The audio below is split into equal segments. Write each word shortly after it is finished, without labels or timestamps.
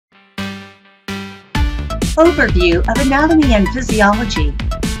Overview of anatomy and physiology.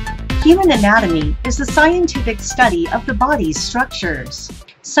 Human anatomy is the scientific study of the body's structures.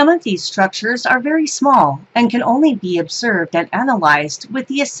 Some of these structures are very small and can only be observed and analyzed with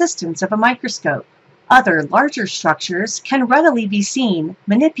the assistance of a microscope. Other larger structures can readily be seen,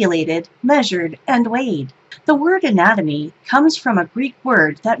 manipulated, measured, and weighed. The word anatomy comes from a Greek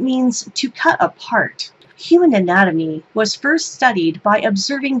word that means to cut apart. Human anatomy was first studied by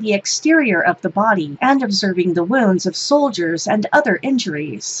observing the exterior of the body and observing the wounds of soldiers and other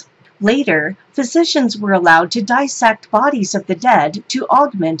injuries. Later, physicians were allowed to dissect bodies of the dead to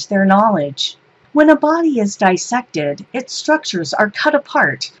augment their knowledge. When a body is dissected, its structures are cut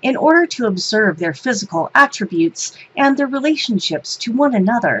apart in order to observe their physical attributes and their relationships to one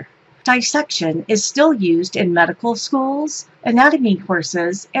another. Dissection is still used in medical schools, anatomy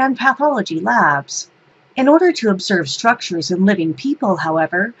courses, and pathology labs. In order to observe structures in living people,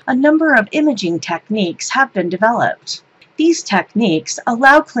 however, a number of imaging techniques have been developed. These techniques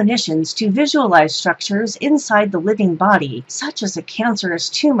allow clinicians to visualize structures inside the living body, such as a cancerous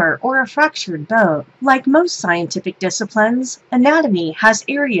tumor or a fractured bone. Like most scientific disciplines, anatomy has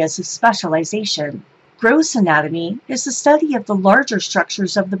areas of specialization. Gross anatomy is the study of the larger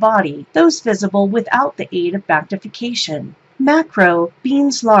structures of the body, those visible without the aid of magnification. Macro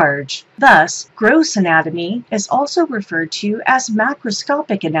means large. Thus, gross anatomy is also referred to as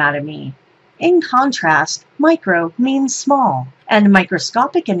macroscopic anatomy. In contrast, micro means small, and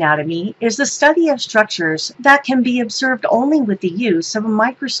microscopic anatomy is the study of structures that can be observed only with the use of a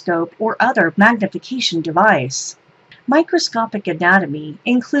microscope or other magnification device. Microscopic anatomy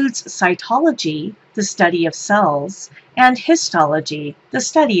includes cytology, the study of cells, and histology, the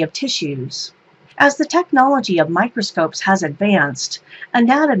study of tissues. As the technology of microscopes has advanced,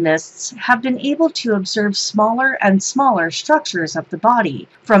 anatomists have been able to observe smaller and smaller structures of the body,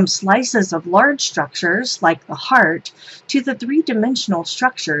 from slices of large structures like the heart to the three-dimensional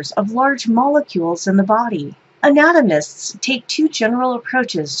structures of large molecules in the body. Anatomists take two general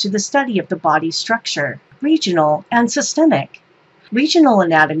approaches to the study of the body's structure: regional and systemic. Regional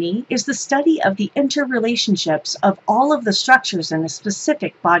anatomy is the study of the interrelationships of all of the structures in a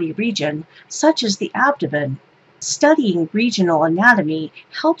specific body region, such as the abdomen. Studying regional anatomy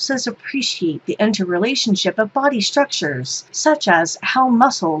helps us appreciate the interrelationship of body structures, such as how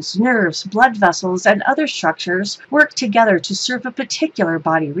muscles, nerves, blood vessels, and other structures work together to serve a particular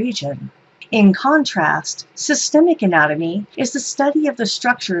body region. In contrast, systemic anatomy is the study of the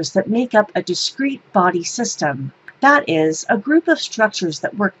structures that make up a discrete body system. That is, a group of structures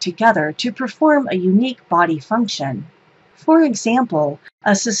that work together to perform a unique body function. For example,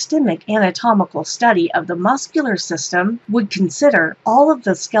 a systemic anatomical study of the muscular system would consider all of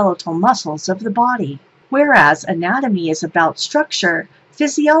the skeletal muscles of the body. Whereas anatomy is about structure,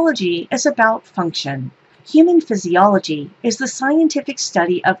 physiology is about function. Human physiology is the scientific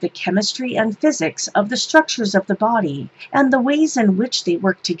study of the chemistry and physics of the structures of the body and the ways in which they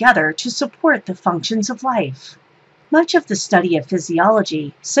work together to support the functions of life. Much of the study of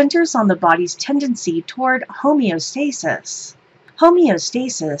physiology centers on the body's tendency toward homeostasis.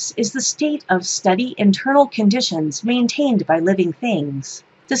 Homeostasis is the state of steady internal conditions maintained by living things.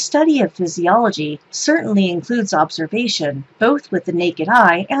 The study of physiology certainly includes observation, both with the naked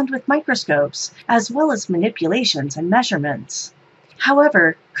eye and with microscopes, as well as manipulations and measurements.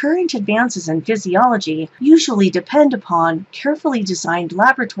 However, current advances in physiology usually depend upon carefully designed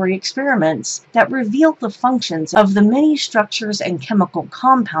laboratory experiments that reveal the functions of the many structures and chemical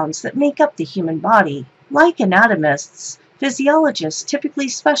compounds that make up the human body. Like anatomists, physiologists typically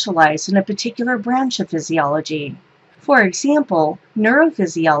specialize in a particular branch of physiology. For example,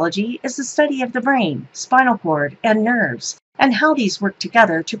 neurophysiology is the study of the brain, spinal cord, and nerves, and how these work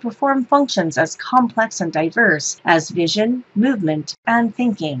together to perform functions as complex and diverse as vision, movement, and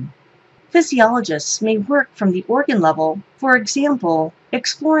thinking. Physiologists may work from the organ level, for example,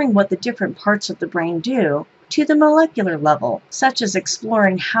 exploring what the different parts of the brain do, to the molecular level, such as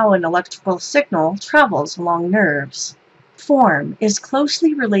exploring how an electrical signal travels along nerves. Form is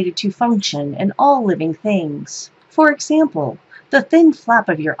closely related to function in all living things. For example, the thin flap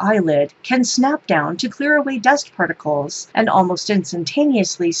of your eyelid can snap down to clear away dust particles and almost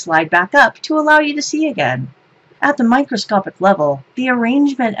instantaneously slide back up to allow you to see again. At the microscopic level, the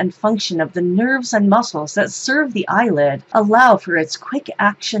arrangement and function of the nerves and muscles that serve the eyelid allow for its quick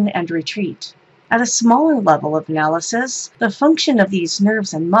action and retreat. At a smaller level of analysis, the function of these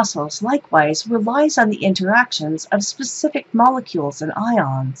nerves and muscles likewise relies on the interactions of specific molecules and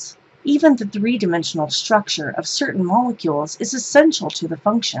ions. Even the three-dimensional structure of certain molecules is essential to the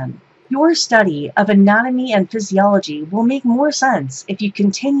function. Your study of anatomy and physiology will make more sense if you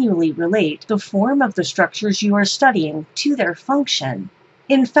continually relate the form of the structures you are studying to their function.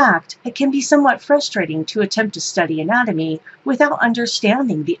 In fact, it can be somewhat frustrating to attempt to study anatomy without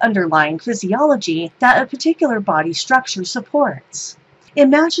understanding the underlying physiology that a particular body structure supports.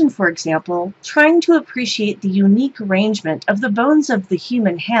 Imagine, for example, trying to appreciate the unique arrangement of the bones of the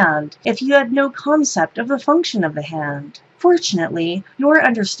human hand if you had no concept of the function of the hand. Fortunately, your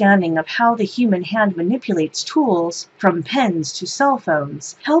understanding of how the human hand manipulates tools, from pens to cell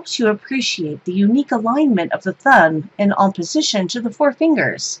phones, helps you appreciate the unique alignment of the thumb in opposition to the four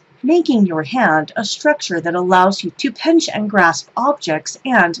fingers, making your hand a structure that allows you to pinch and grasp objects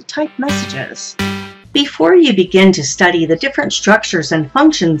and type messages. Before you begin to study the different structures and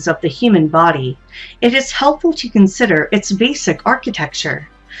functions of the human body, it is helpful to consider its basic architecture.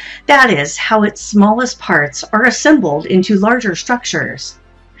 That is, how its smallest parts are assembled into larger structures.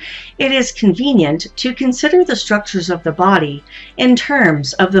 It is convenient to consider the structures of the body in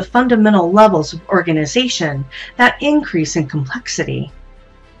terms of the fundamental levels of organization that increase in complexity.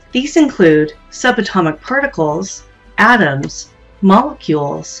 These include subatomic particles, atoms,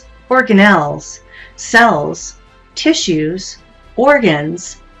 molecules, organelles, cells, tissues,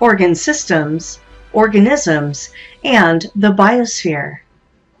 organs, organ systems, organisms, and the biosphere.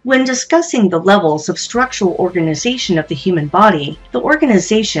 When discussing the levels of structural organization of the human body, the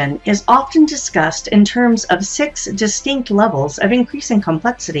organization is often discussed in terms of 6 distinct levels of increasing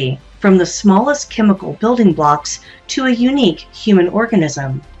complexity, from the smallest chemical building blocks to a unique human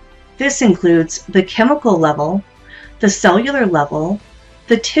organism. This includes the chemical level, the cellular level,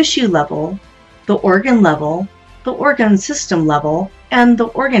 the tissue level, the organ level, the organ system level, and the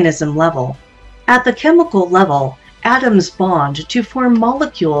organism level. At the chemical level, atoms bond to form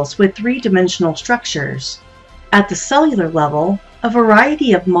molecules with 3-dimensional structures. At the cellular level, a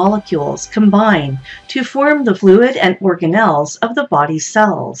variety of molecules combine to form the fluid and organelles of the body's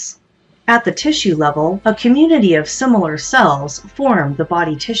cells. At the tissue level, a community of similar cells form the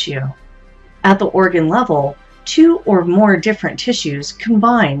body tissue. At the organ level, 2 or more different tissues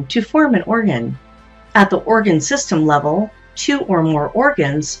combine to form an organ. At the organ system level, 2 or more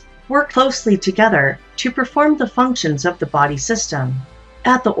organs work closely together to perform the functions of the body system.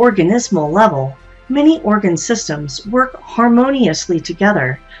 At the organismal level, many organ systems work harmoniously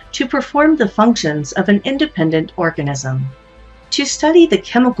together to perform the functions of an independent organism. To study the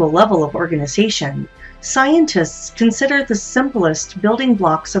chemical level of organization, scientists consider the simplest building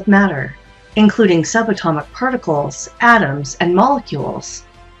blocks of matter, including subatomic particles, atoms, and molecules.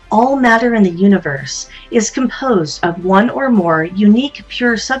 All matter in the universe is composed of 1 or more unique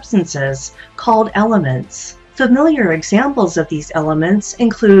pure substances called elements. Familiar examples of these elements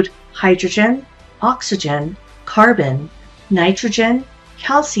include hydrogen, oxygen, carbon, nitrogen,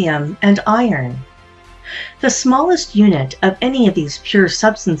 calcium, and iron. The smallest unit of any of these pure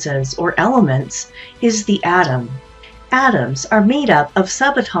substances or elements is the atom. Atoms are made up of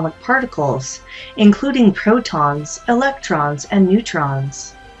subatomic particles, including protons, electrons, and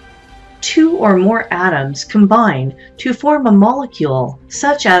neutrons. 2 or more atoms combine to form a molecule,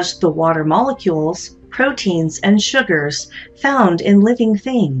 such as the water molecules, proteins, and sugars found in living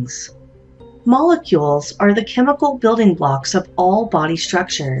things. Molecules are the chemical building blocks of all body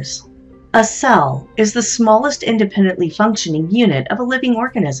structures. A cell is the smallest independently functioning unit of a living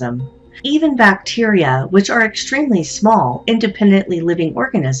organism. Even bacteria, which are extremely small, independently living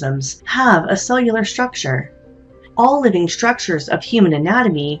organisms, have a cellular structure. All living structures of human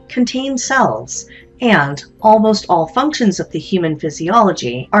anatomy contain cells, and almost all functions of the human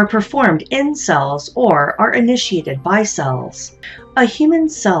physiology are performed in cells or are initiated by cells. A human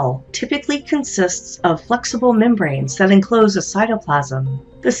cell typically consists of flexible membranes that enclose a cytoplasm.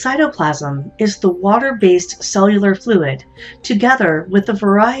 The cytoplasm is the water-based cellular fluid, together with a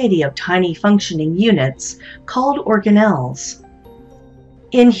variety of tiny functioning units called organelles.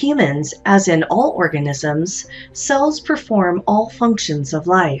 In humans, as in all organisms, cells perform all functions of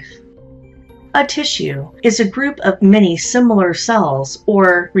life. A tissue is a group of many similar cells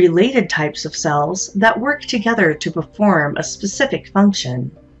or related types of cells that work together to perform a specific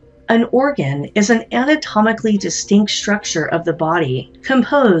function. An organ is an anatomically distinct structure of the body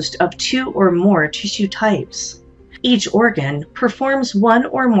composed of 2 or more tissue types. Each organ performs 1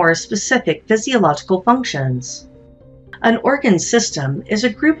 or more specific physiological functions. An organ system is a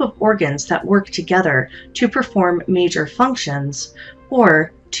group of organs that work together to perform major functions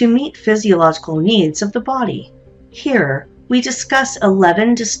or to meet physiological needs of the body. Here, we discuss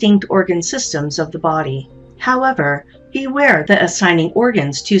 11 distinct organ systems of the body. However, Beware that assigning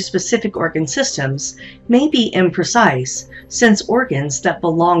organs to specific organ systems may be imprecise, since organs that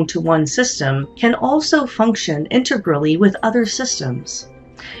belong to one system can also function integrally with other systems.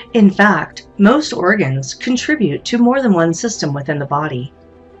 In fact, most organs contribute to more than one system within the body.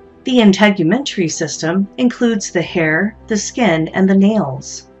 The integumentary system includes the hair, the skin, and the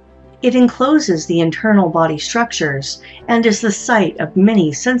nails. It encloses the internal body structures and is the site of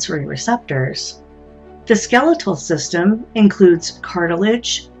many sensory receptors. The skeletal system includes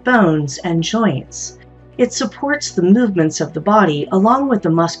cartilage, bones, and joints. It supports the movements of the body along with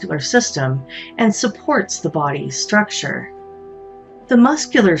the muscular system and supports the body's structure. The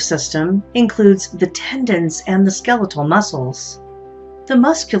muscular system includes the tendons and the skeletal muscles. The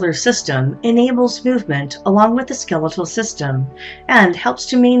muscular system enables movement along with the skeletal system and helps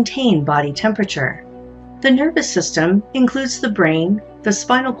to maintain body temperature. The nervous system includes the brain, the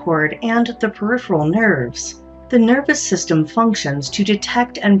spinal cord, and the peripheral nerves. The nervous system functions to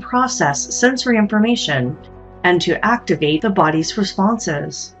detect and process sensory information and to activate the body's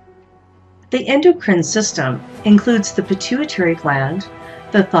responses. The endocrine system includes the pituitary gland,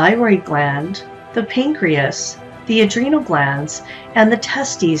 the thyroid gland, the pancreas, the adrenal glands, and the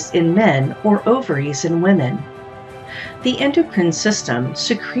testes in men or ovaries in women. The endocrine system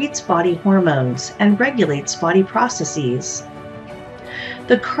secretes body hormones and regulates body processes.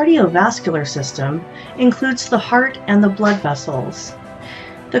 The cardiovascular system includes the heart and the blood vessels.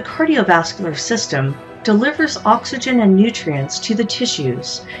 The cardiovascular system delivers oxygen and nutrients to the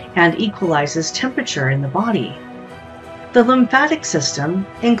tissues and equalizes temperature in the body. The lymphatic system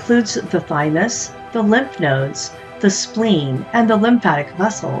includes the thymus, the lymph nodes, the spleen, and the lymphatic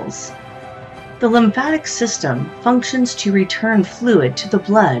vessels. The lymphatic system functions to return fluid to the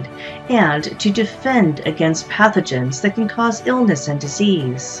blood and to defend against pathogens that can cause illness and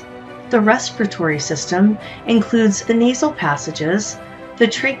disease. The respiratory system includes the nasal passages, the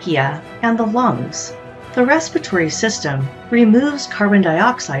trachea, and the lungs. The respiratory system removes carbon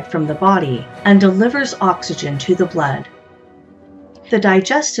dioxide from the body and delivers oxygen to the blood. The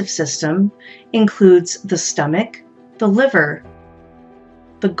digestive system includes the stomach, the liver,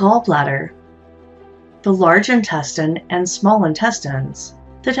 the gallbladder, the large intestine, and small intestines.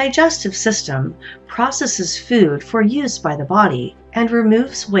 The digestive system processes food for use by the body and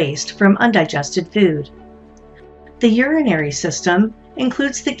removes waste from undigested food. The urinary system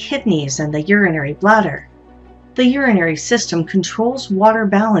includes the kidneys and the urinary bladder. The urinary system controls water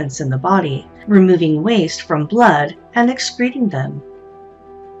balance in the body, removing waste from blood and excreting them.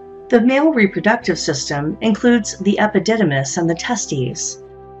 The male reproductive system includes the epididymis and the testes.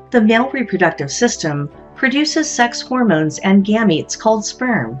 The male reproductive system produces sex hormones and gametes called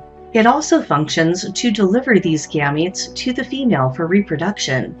sperm. It also functions to deliver these gametes to the female for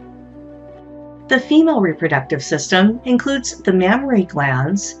reproduction. The female reproductive system includes the mammary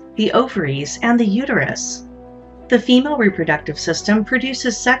glands, the ovaries, and the uterus. The female reproductive system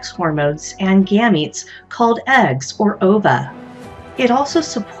produces sex hormones and gametes called eggs or ova. It also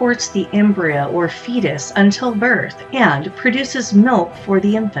supports the embryo or fetus until birth and produces milk for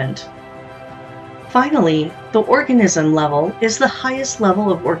the infant. Finally, the organism level is the highest level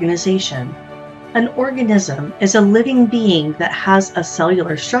of organization. An organism is a living being that has a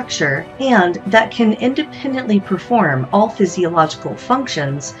cellular structure and that can independently perform all physiological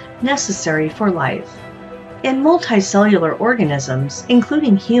functions necessary for life. In multicellular organisms,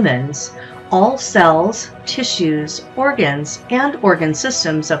 including humans, all cells, tissues, organs, and organ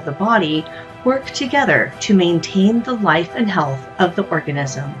systems of the body work together to maintain the life and health of the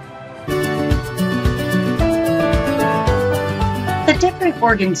organism. The different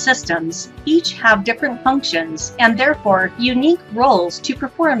organ systems each have different functions and therefore unique roles to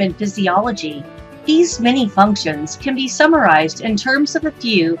perform in physiology. These many functions can be summarized in terms of a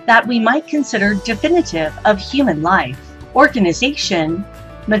few that we might consider definitive of human life: organization,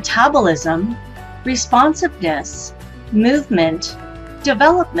 metabolism, responsiveness, movement,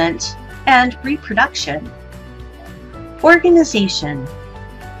 development, and reproduction. Organization.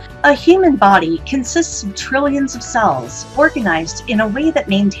 A human body consists of trillions of cells organized in a way that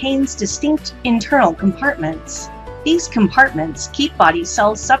maintains distinct internal compartments. These compartments keep body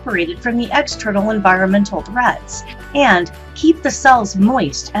cells separated from the external environmental threats and keep the cells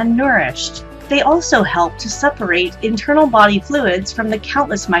moist and nourished. They also help to separate internal body fluids from the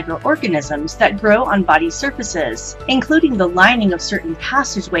countless microorganisms that grow on body surfaces, including the lining of certain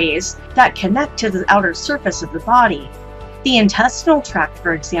passageways that connect to the outer surface of the body. The intestinal tract,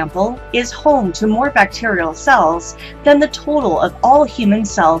 for example, is home to more bacterial cells than the total of all human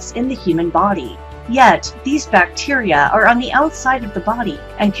cells in the human body. Yet, these bacteria are on the outside of the body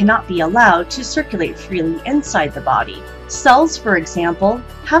and cannot be allowed to circulate freely inside the body. Cells, for example,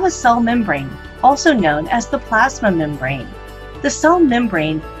 have a cell membrane, also known as the plasma membrane. The cell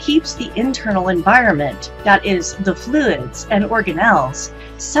membrane keeps the internal environment, that is, the fluids and organelles,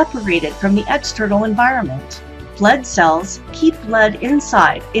 separated from the external environment. Blood cells keep blood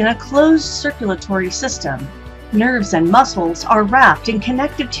inside in a closed circulatory system. Nerves and muscles are wrapped in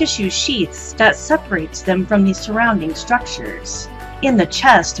connective tissue sheaths that separates them from the surrounding structures. In the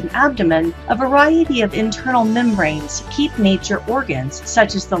chest and abdomen, a variety of internal membranes keep major organs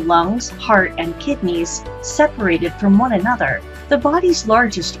such as the lungs, heart, and kidneys separated from one another. The body's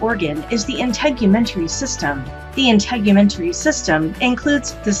largest organ is the integumentary system. The integumentary system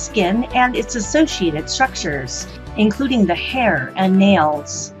includes the skin and its associated structures, including the hair and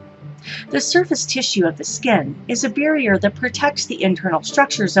nails. The surface tissue of the skin is a barrier that protects the internal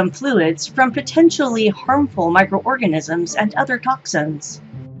structures and fluids from potentially harmful microorganisms and other toxins.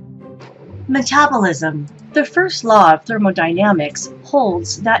 Metabolism. The first law of thermodynamics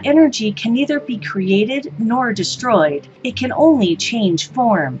holds that energy can neither be created nor destroyed. It can only change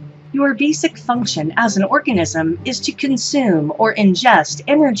form. Your basic function as an organism is to consume or ingest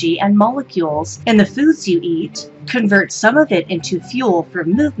energy and molecules in the foods you eat, convert some of it into fuel for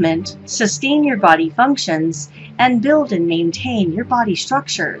movement, sustain your body functions, and build and maintain your body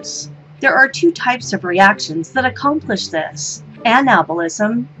structures. There are two types of reactions that accomplish this: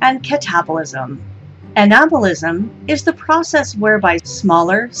 anabolism and catabolism. Anabolism is the process whereby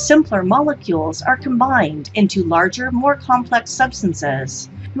smaller, simpler molecules are combined into larger, more complex substances.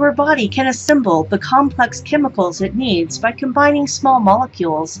 Your body can assemble the complex chemicals it needs by combining small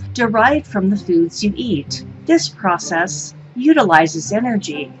molecules derived from the foods you eat. This process utilizes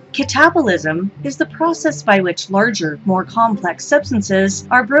energy. Catabolism is the process by which larger, more complex substances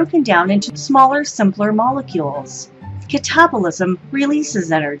are broken down into smaller, simpler molecules. Catabolism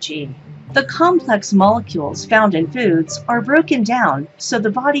releases energy. The complex molecules found in foods are broken down so the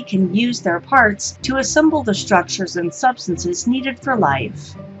body can use their parts to assemble the structures and substances needed for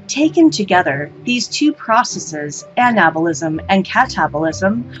life. Taken together, these two processes, anabolism and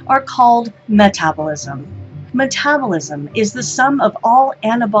catabolism, are called metabolism. Metabolism is the sum of all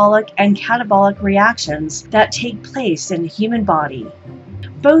anabolic and catabolic reactions that take place in the human body.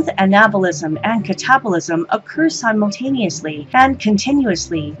 Both anabolism and catabolism occur simultaneously and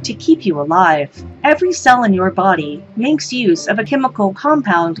continuously to keep you alive. Every cell in your body makes use of a chemical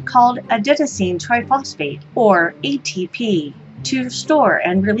compound called adenosine triphosphate, or ATP, to store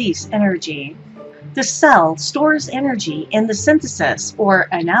and release energy. The cell stores energy in the synthesis, or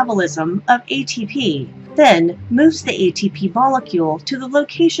anabolism, of ATP, then moves the ATP molecule to the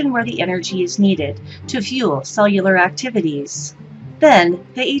location where the energy is needed to fuel cellular activities. Then,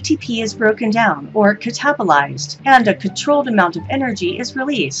 the ATP is broken down or catabolized, and a controlled amount of energy is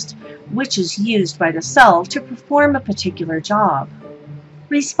released, which is used by the cell to perform a particular job.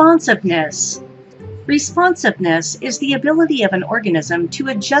 Responsiveness. Responsiveness is the ability of an organism to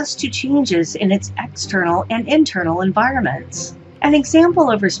adjust to changes in its external and internal environments. An example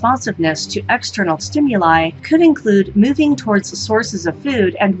of responsiveness to external stimuli could include moving towards sources of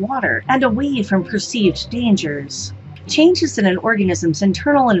food and water and away from perceived dangers. Changes in an organism's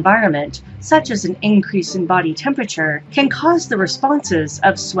internal environment, such as an increase in body temperature, can cause the responses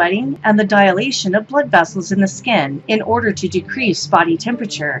of sweating and the dilation of blood vessels in the skin in order to decrease body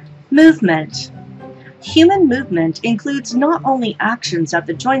temperature. Movement. Human movement includes not only actions at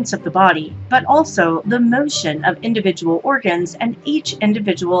the joints of the body, but also the motion of individual organs and each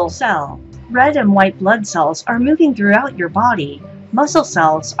individual cell. Red and white blood cells are moving throughout your body. Muscle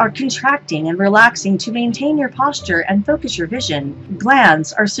cells are contracting and relaxing to maintain your posture and focus your vision.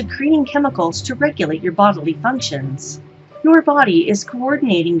 Glands are secreting chemicals to regulate your bodily functions. Your body is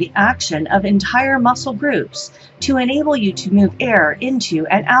coordinating the action of entire muscle groups to enable you to move air into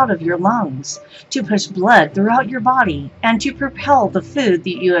and out of your lungs, to push blood throughout your body, and to propel the food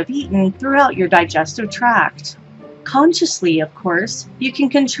that you have eaten throughout your digestive tract. Consciously, of course, you can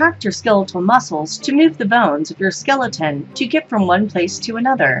contract your skeletal muscles to move the bones of your skeleton to get from one place to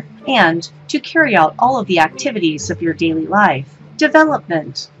another, and to carry out all of the activities of your daily life.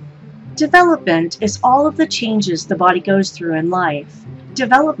 Development. Development is all of the changes the body goes through in life.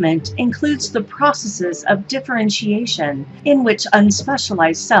 Development includes the processes of differentiation, in which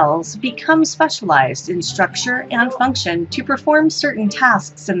unspecialized cells become specialized in structure and function to perform certain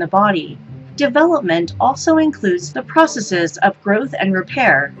tasks in the body. Development also includes the processes of growth and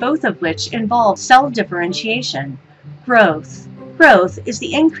repair, both of which involve cell differentiation. Growth. Growth is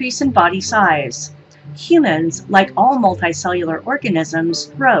the increase in body size. Humans, like all multicellular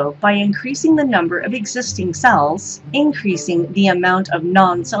organisms, grow by increasing the number of existing cells, increasing the amount of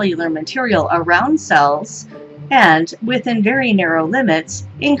non-cellular material around cells, and, within very narrow limits,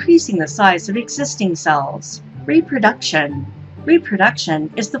 increasing the size of existing cells. Reproduction.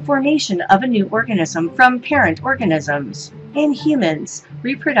 Reproduction is the formation of a new organism from parent organisms. In humans,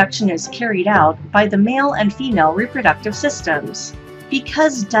 reproduction is carried out by the male and female reproductive systems.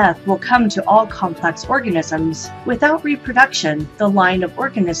 Because death will come to all complex organisms, without reproduction, the line of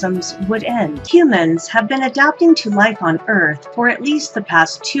organisms would end. Humans have been adapting to life on Earth for at least the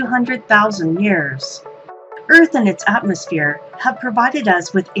past 200,000 years. Earth and its atmosphere have provided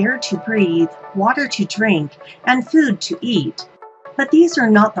us with air to breathe, water to drink, and food to eat. But these are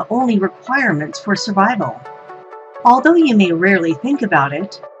not the only requirements for survival. Although you may rarely think about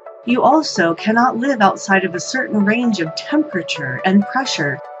it, you also cannot live outside of a certain range of temperature and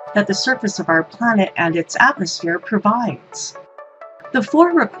pressure that the surface of our planet and its atmosphere provides. The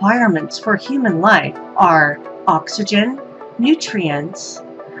 4 requirements for human life are oxygen, nutrients,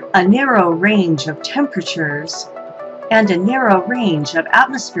 a narrow range of temperatures, and a narrow range of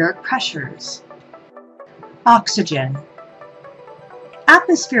atmospheric pressures. Oxygen.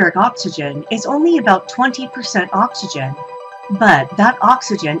 Atmospheric oxygen is only about 20% oxygen, but that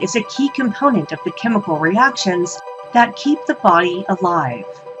oxygen is a key component of the chemical reactions that keep the body alive,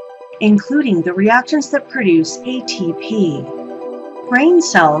 including the reactions that produce ATP. Brain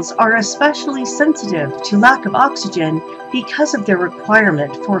cells are especially sensitive to lack of oxygen because of their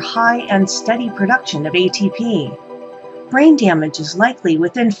requirement for high and steady production of ATP. Brain damage is likely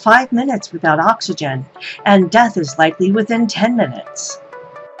within 5 minutes without oxygen, and death is likely within 10 minutes.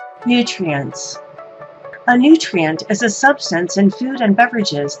 Nutrients. A nutrient is a substance in food and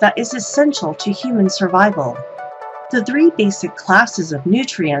beverages that is essential to human survival. The 3 basic classes of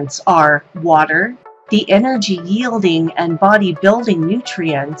nutrients are water, the energy-yielding and body-building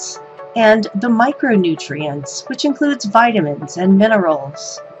nutrients, and the micronutrients, which includes vitamins and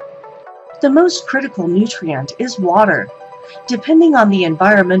minerals. The most critical nutrient is water. Depending on the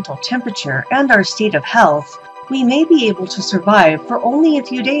environmental temperature and our state of health, we may be able to survive for only a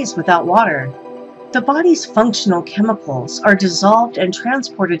few days without water. The body's functional chemicals are dissolved and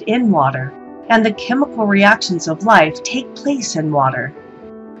transported in water, and the chemical reactions of life take place in water.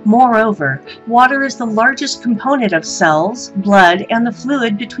 Moreover, water is the largest component of cells, blood, and the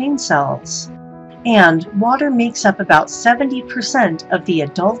fluid between cells. And water makes up about 70% of the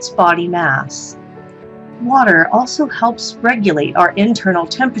adult's body mass. Water also helps regulate our internal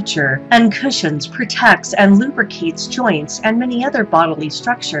temperature and cushions, protects, and lubricates joints and many other bodily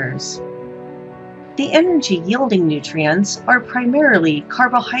structures. The energy-yielding nutrients are primarily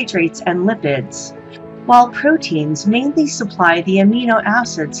carbohydrates and lipids, while proteins mainly supply the amino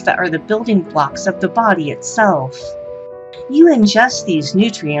acids that are the building blocks of the body itself. You ingest these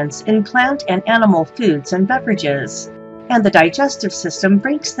nutrients in plant and animal foods and beverages, and the digestive system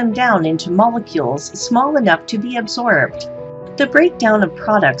breaks them down into molecules small enough to be absorbed. The breakdown of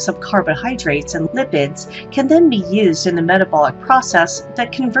products of carbohydrates and lipids can then be used in the metabolic process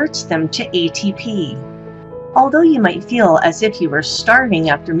that converts them to ATP. Although you might feel as if you were starving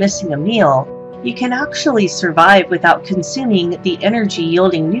after missing a meal, you can actually survive without consuming the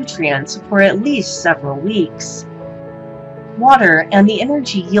energy-yielding nutrients for at least several weeks. Water and the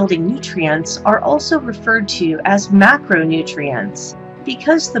energy-yielding nutrients are also referred to as macronutrients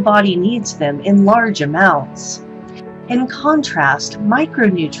because the body needs them in large amounts. In contrast,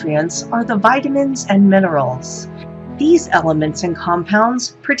 micronutrients are the vitamins and minerals. These elements and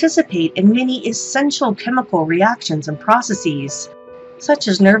compounds participate in many essential chemical reactions and processes, such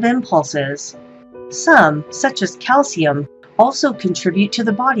as nerve impulses. Some, such as calcium, also contribute to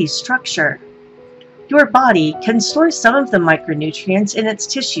the body's structure. Your body can store some of the micronutrients in its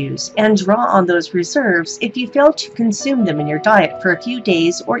tissues and draw on those reserves if you fail to consume them in your diet for a few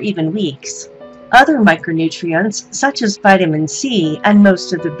days or even weeks. Other micronutrients, such as vitamin C and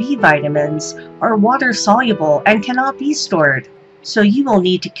most of the B vitamins, are water-soluble and cannot be stored, so you will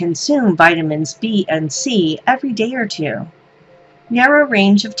need to consume vitamins B and C every day or 2. Narrow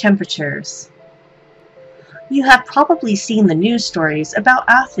range of temperatures. You have probably seen the news stories about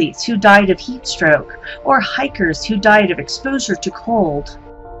athletes who died of heat stroke or hikers who died of exposure to cold.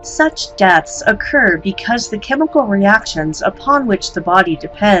 Such deaths occur because the chemical reactions upon which the body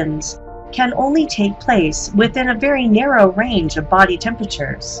depends can only take place within a very narrow range of body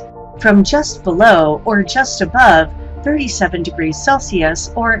temperatures, from just below or just above 37 degrees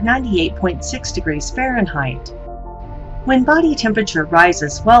Celsius or 98.6 degrees Fahrenheit. When body temperature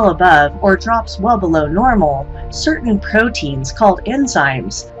rises well above or drops well below normal, certain proteins called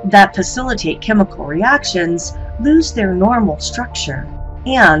enzymes that facilitate chemical reactions lose their normal structure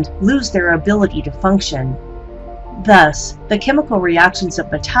and lose their ability to function. Thus, the chemical reactions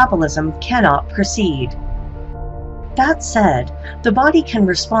of metabolism cannot proceed. That said, the body can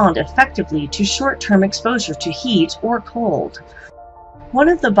respond effectively to short-term exposure to heat or cold. One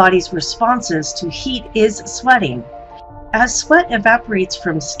of the body's responses to heat is sweating. As sweat evaporates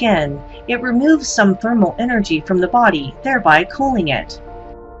from skin, it removes some thermal energy from the body, thereby cooling it.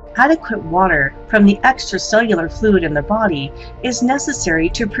 Adequate water from the extracellular fluid in the body is necessary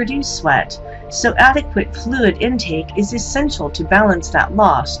to produce sweat, so adequate fluid intake is essential to balance that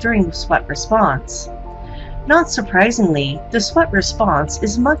loss during the sweat response. Not surprisingly, the sweat response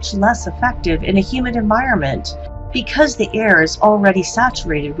is much less effective in a humid environment because the air is already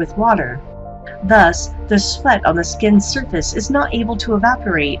saturated with water. Thus, the sweat on the skin's surface is not able to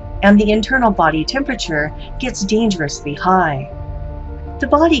evaporate, and the internal body temperature gets dangerously high. The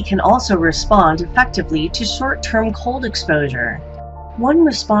body can also respond effectively to short-term cold exposure. One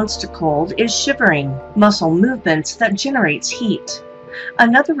response to cold is shivering, muscle movements that generates heat.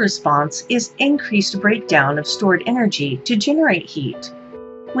 Another response is increased breakdown of stored energy to generate heat.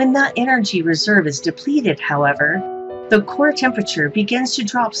 When that energy reserve is depleted, however, the core temperature begins to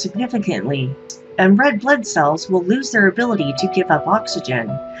drop significantly, and red blood cells will lose their ability to give up oxygen,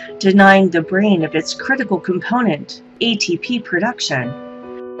 denying the brain of its critical component, ATP production.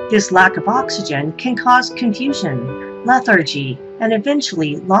 This lack of oxygen can cause confusion, lethargy, and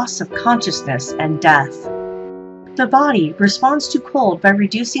eventually loss of consciousness and death. The body responds to cold by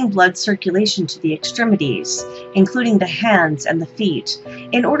reducing blood circulation to the extremities, including the hands and the feet,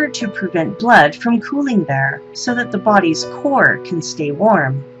 in order to prevent blood from cooling there so that the body's core can stay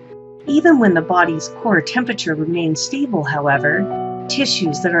warm. Even when the body's core temperature remains stable, however,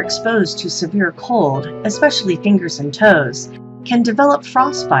 tissues that are exposed to severe cold, especially fingers and toes, can develop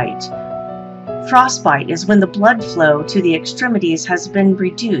frostbite. Frostbite is when the blood flow to the extremities has been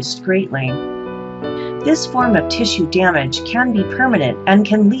reduced greatly. This form of tissue damage can be permanent and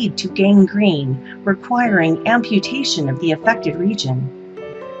can lead to gangrene, requiring amputation of the affected region.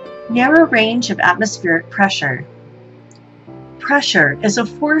 Narrow range of atmospheric pressure. Pressure is a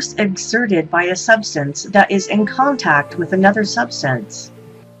force exerted by a substance that is in contact with another substance.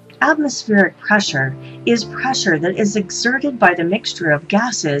 Atmospheric pressure is pressure that is exerted by the mixture of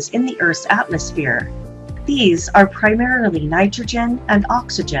gases in the Earth's atmosphere. These are primarily nitrogen and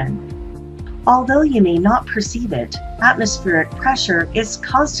oxygen. Although you may not perceive it, atmospheric pressure is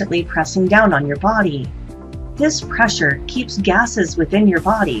constantly pressing down on your body. This pressure keeps gases within your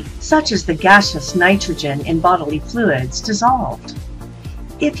body, such as the gaseous nitrogen in bodily fluids, dissolved.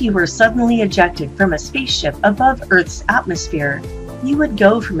 If you were suddenly ejected from a spaceship above Earth's atmosphere, you would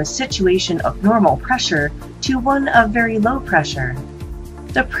go from a situation of normal pressure to one of very low pressure.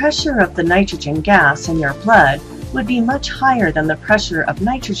 The pressure of the nitrogen gas in your blood would be much higher than the pressure of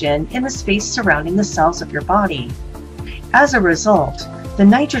nitrogen in the space surrounding the cells of your body. As a result, the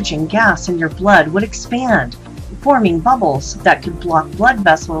nitrogen gas in your blood would expand, forming bubbles that could block blood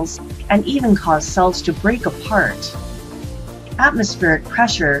vessels and even cause cells to break apart. Atmospheric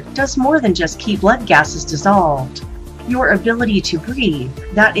pressure does more than just keep blood gases dissolved. Your ability to breathe,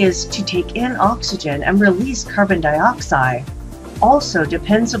 that is, to take in oxygen and release carbon dioxide, also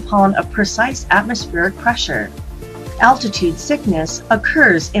depends upon a precise atmospheric pressure. Altitude sickness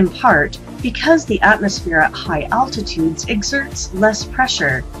occurs in part because the atmosphere at high altitudes exerts less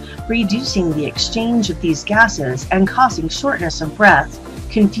pressure, reducing the exchange of these gases and causing shortness of breath,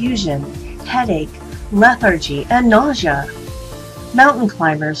 confusion, headache, lethargy, and nausea. Mountain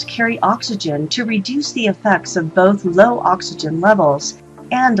climbers carry oxygen to reduce the effects of both low oxygen levels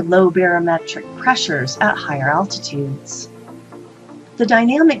and low barometric pressures at higher altitudes. The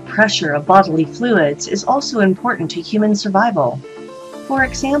dynamic pressure of bodily fluids is also important to human survival. For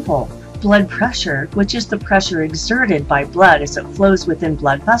example, blood pressure, which is the pressure exerted by blood as it flows within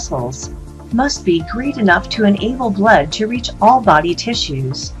blood vessels, must be great enough to enable blood to reach all body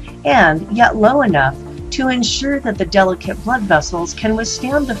tissues, and yet low enough to ensure that the delicate blood vessels can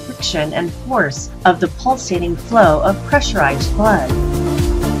withstand the friction and force of the pulsating flow of pressurized blood.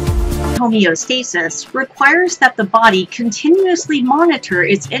 Homeostasis requires that the body continuously monitor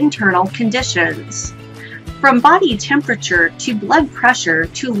its internal conditions. From body temperature to blood pressure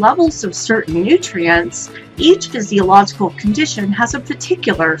to levels of certain nutrients, each physiological condition has a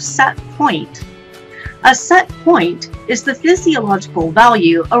particular set point. A set point is the physiological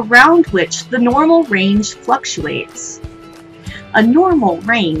value around which the normal range fluctuates. A normal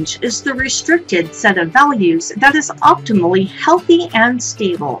range is the restricted set of values that is optimally healthy and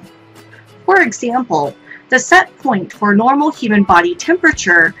stable. For example, the set point for normal human body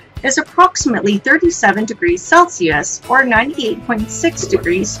temperature is approximately 37 degrees Celsius or 98.6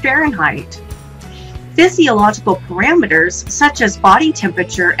 degrees Fahrenheit. Physiological parameters such as body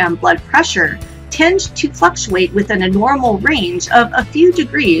temperature and blood pressure tend to fluctuate within a normal range of a few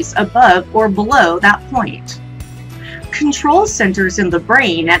degrees above or below that point. Control centers in the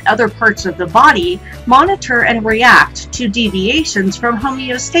brain and other parts of the body monitor and react to deviations from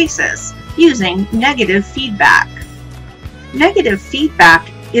homeostasis using negative feedback. Negative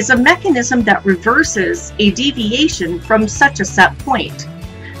feedback is a mechanism that reverses a deviation from such a set point.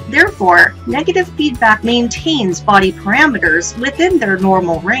 Therefore, negative feedback maintains body parameters within their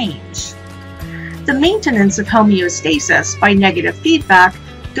normal range. The maintenance of homeostasis by negative feedback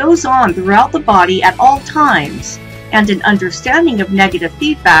goes on throughout the body at all times, and an understanding of negative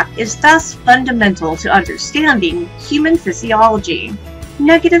feedback is thus fundamental to understanding human physiology.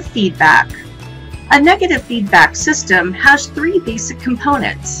 Negative feedback. A negative feedback system has three basic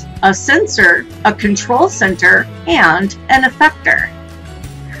components: a sensor, a control center, and an effector.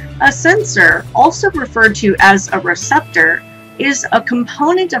 A sensor, also referred to as a receptor, is a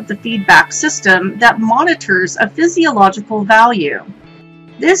component of the feedback system that monitors a physiological value.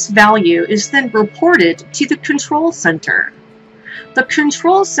 This value is then reported to the control center. The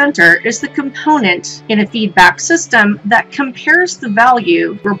control center is the component in a feedback system that compares the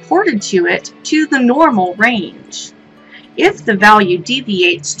value reported to it to the normal range. If the value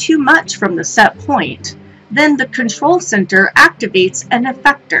deviates too much from the set point, then the control center activates an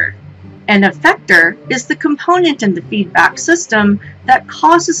effector. An effector is the component in the feedback system that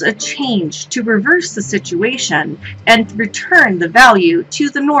causes a change to reverse the situation and return the value to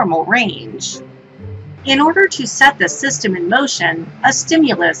the normal range. In order to set the system in motion, a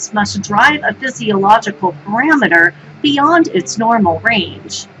stimulus must drive a physiological parameter beyond its normal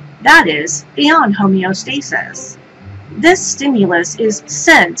range, that is, beyond homeostasis. This stimulus is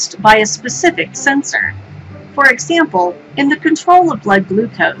sensed by a specific sensor. For example, in the control of blood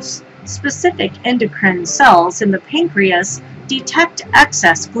glucose, specific endocrine cells in the pancreas detect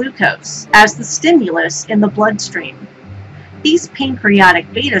excess glucose as the stimulus in the bloodstream. These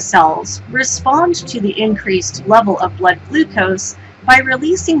pancreatic beta cells respond to the increased level of blood glucose by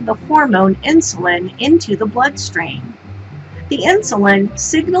releasing the hormone insulin into the bloodstream. The insulin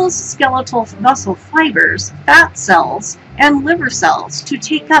signals skeletal muscle fibers, fat cells, and liver cells to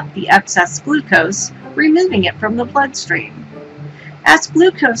take up the excess glucose, removing it from the bloodstream. As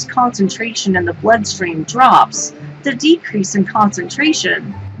glucose concentration in the bloodstream drops, the decrease in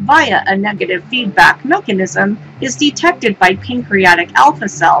concentration via a negative feedback mechanism is detected by pancreatic alpha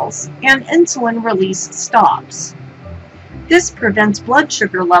cells and insulin release stops. This prevents blood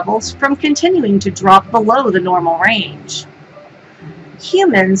sugar levels from continuing to drop below the normal range.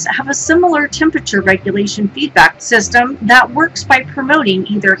 Humans have a similar temperature regulation feedback system that works by promoting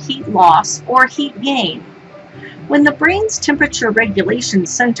either heat loss or heat gain. When the brain's temperature regulation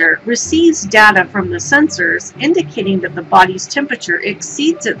center receives data from the sensors indicating that the body's temperature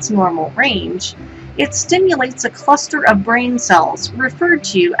exceeds its normal range, it stimulates a cluster of brain cells referred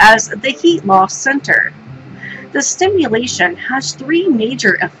to as the heat loss center. The stimulation has three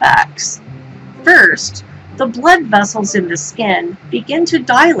major effects. First, the blood vessels in the skin begin to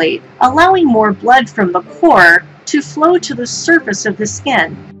dilate, allowing more blood from the core to flow to the surface of the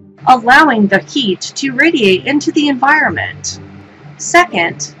skin, allowing the heat to radiate into the environment.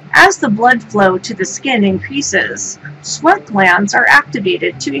 Second, as the blood flow to the skin increases, sweat glands are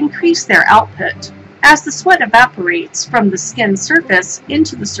activated to increase their output. As the sweat evaporates from the skin surface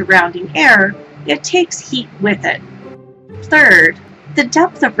into the surrounding air, it takes heat with it. Third, the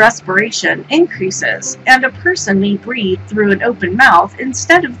depth of respiration increases, and a person may breathe through an open mouth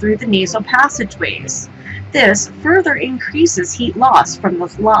instead of through the nasal passageways. This further increases heat loss from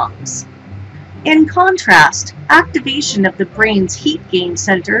the lungs. In contrast, activation of the brain's heat gain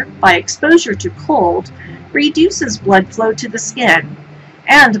center by exposure to cold reduces blood flow to the skin,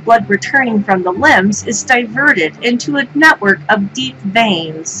 and blood returning from the limbs is diverted into a network of deep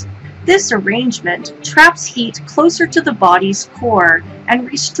veins. This arrangement traps heat closer to the body's core and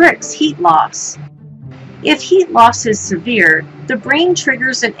restricts heat loss. If heat loss is severe, the brain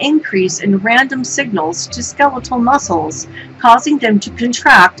triggers an increase in random signals to skeletal muscles, causing them to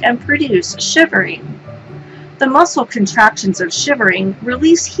contract and produce shivering. The muscle contractions of shivering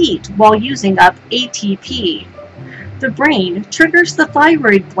release heat while using up ATP. The brain triggers the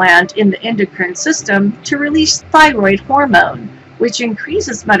thyroid gland in the endocrine system to release thyroid hormone, which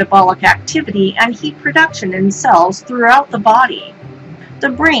increases metabolic activity and heat production in cells throughout the body. The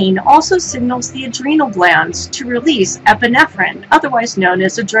brain also signals the adrenal glands to release epinephrine, otherwise known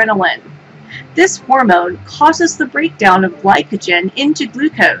as adrenaline. This hormone causes the breakdown of glycogen into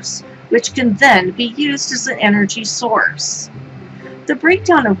glucose, which can then be used as an energy source. The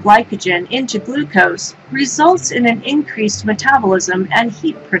breakdown of glycogen into glucose results in an increased metabolism and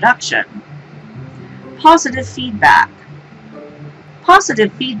heat production. Positive feedback.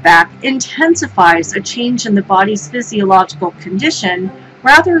 Positive feedback intensifies a change in the body's physiological condition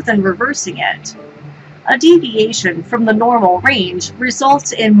rather than reversing it. A deviation from the normal range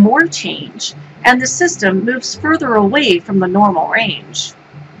results in more change, and the system moves further away from the normal range.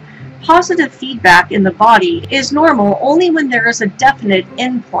 Positive feedback in the body is normal only when there is a definite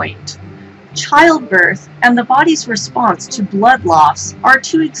endpoint. Childbirth and the body's response to blood loss are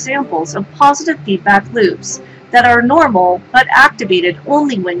two examples of positive feedback loops that are normal but activated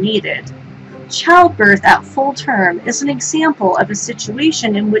only when needed. Childbirth at full term is an example of a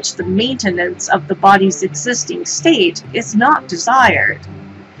situation in which the maintenance of the body's existing state is not desired.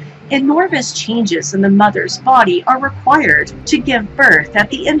 Enormous changes in the mother's body are required to give birth at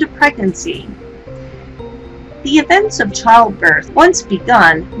the end of pregnancy. The events of childbirth, once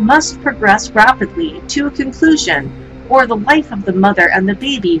begun, must progress rapidly to a conclusion, or the life of the mother and the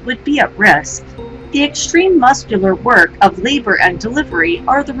baby would be at risk. The extreme muscular work of labor and delivery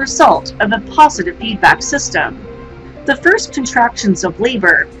are the result of a positive feedback system. The first contractions of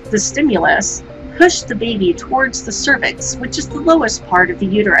labor, the stimulus, push the baby towards the cervix, which is the lowest part of the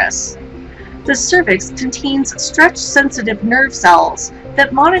uterus. The cervix contains stretch-sensitive nerve cells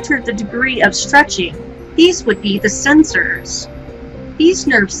that monitor the degree of stretching. These would be the sensors. These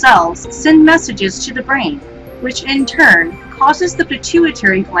nerve cells send messages to the brain, which in turn causes the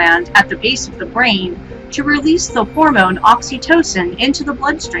pituitary gland at the base of the brain to release the hormone oxytocin into the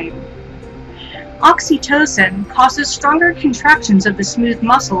bloodstream. Oxytocin causes stronger contractions of the smooth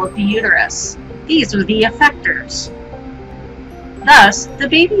muscle of the uterus. These are the effectors. Thus, the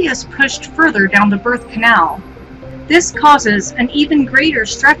baby is pushed further down the birth canal. This causes an even greater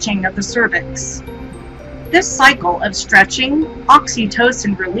stretching of the cervix. This cycle of stretching,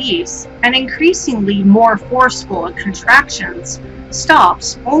 oxytocin release, and increasingly more forceful contractions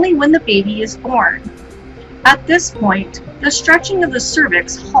stops only when the baby is born. At this point, the stretching of the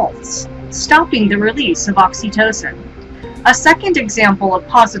cervix halts, stopping the release of oxytocin. A second example of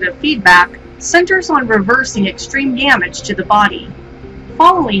positive feedback centers on reversing extreme damage to the body.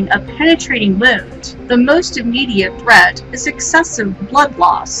 Following a penetrating wound, the most immediate threat is excessive blood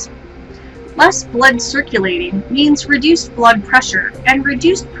loss. Less blood circulating means reduced blood pressure and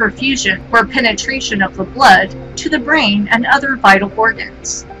reduced perfusion or penetration of the blood to the brain and other vital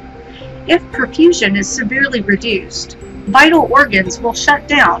organs. If perfusion is severely reduced, vital organs will shut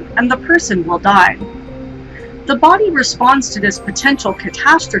down and the person will die. The body responds to this potential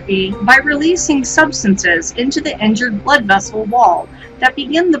catastrophe by releasing substances into the injured blood vessel wall that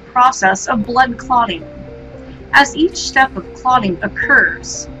begin the process of blood clotting. As each step of clotting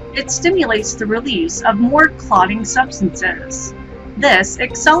occurs, it stimulates the release of more clotting substances. This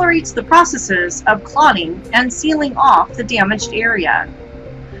accelerates the processes of clotting and sealing off the damaged area.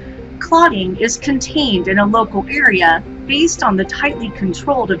 Clotting is contained in a local area based on the tightly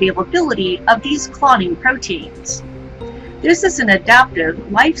controlled availability of these clotting proteins. This is an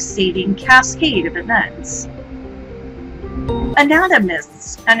adaptive, life-saving cascade of events.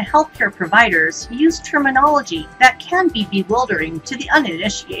 Anatomists and healthcare providers use terminology that can be bewildering to the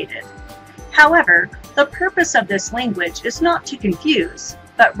uninitiated. However, the purpose of this language is not to confuse,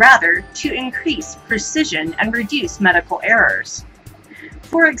 but rather to increase precision and reduce medical errors.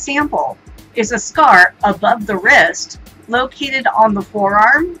 For example, is a scar above the wrist located on the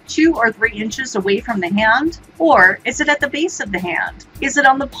forearm 2 or 3 inches away from the hand? Or is it at the base of the hand? Is it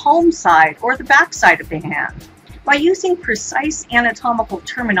on the palm side or the back side of the hand? By using precise anatomical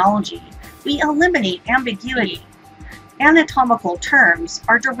terminology, we eliminate ambiguity. Anatomical terms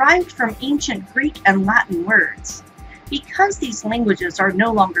are derived from ancient Greek and Latin words. Because these languages are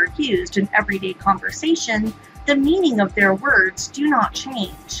no longer used in everyday conversation, the meaning of their words do not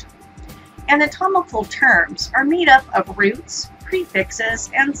change. Anatomical terms are made up of roots, prefixes,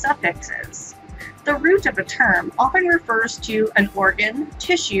 and suffixes. The root of a term often refers to an organ,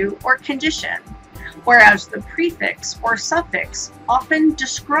 tissue, or condition, whereas the prefix or suffix often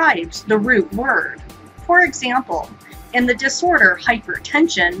describes the root word. For example, in the disorder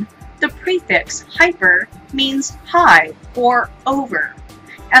hypertension, the prefix hyper means high or over,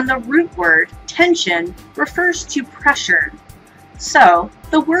 and the root word tension refers to pressure. So,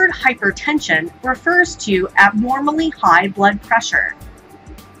 The word hypertension refers to abnormally high blood pressure.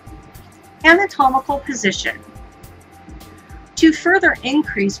 Anatomical position. To further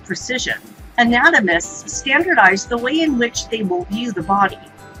increase precision, anatomists standardize the way in which they will view the body.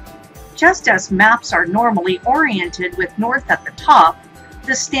 Just as maps are normally oriented with north at the top,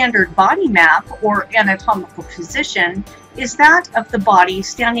 the standard body map, or anatomical position, is that of the body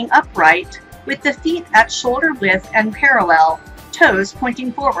standing upright with the feet at shoulder width and parallel, toes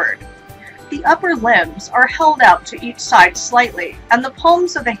pointing forward. The upper limbs are held out to each side slightly, and the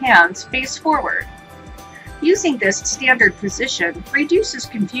palms of the hands face forward. Using this standard position reduces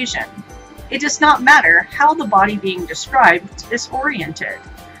confusion. It does not matter how the body being described is oriented.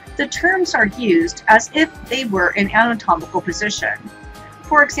 The terms are used as if they were an anatomical position.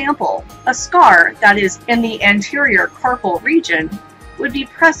 For example, a scar that is in the anterior carpal region would be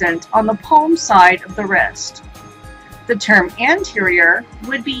present on the palm side of the wrist. The term anterior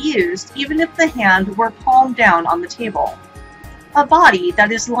would be used even if the hand were palm down on the table. A body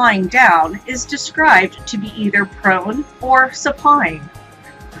that is lying down is described to be either prone or supine.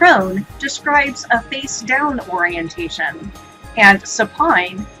 Prone describes a face-down orientation, and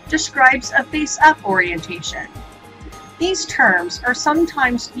supine describes a face-up orientation. These terms are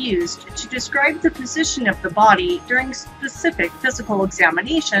sometimes used to describe the position of the body during specific physical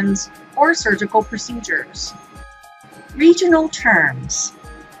examinations or surgical procedures. Regional terms.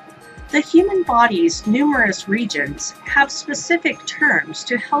 The human body's numerous regions have specific terms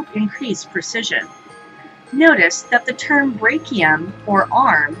to help increase precision. Notice that the term brachium, or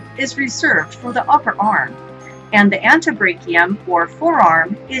arm, is reserved for the upper arm, and the antebrachium, or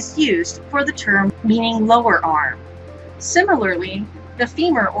forearm, is used for the term meaning lower arm. Similarly, the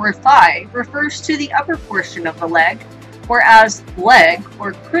femur or thigh refers to the upper portion of the leg, whereas leg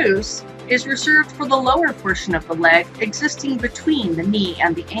or crus is reserved for the lower portion of the leg existing between the knee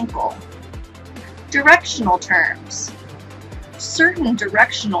and the ankle. Directional terms. Certain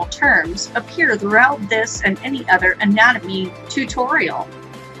directional terms appear throughout this and any other anatomy tutorial.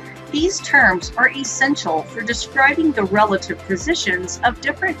 These terms are essential for describing the relative positions of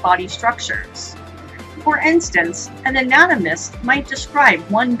different body structures. For instance, an anatomist might describe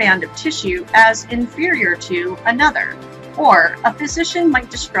one band of tissue as inferior to another, or a physician might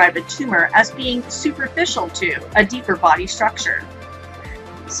describe a tumor as being superficial to a deeper body structure.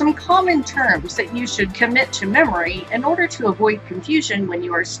 Some common terms that you should commit to memory in order to avoid confusion when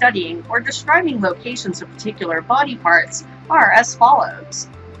you are studying or describing locations of particular body parts are as follows.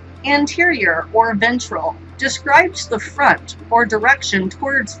 Anterior or ventral describes the front or direction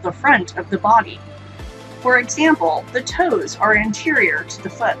towards the front of the body. For example, the toes are anterior to the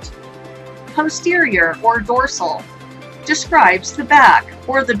foot. Posterior or dorsal describes the back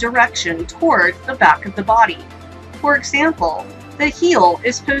or the direction toward the back of the body. For example, the heel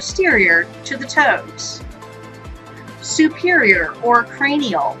is posterior to the toes. Superior or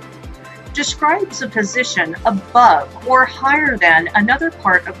cranial describes a position above or higher than another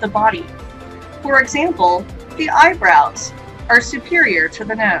part of the body. For example, the eyebrows are superior to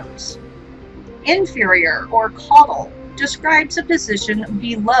the nose. Inferior or caudal describes a position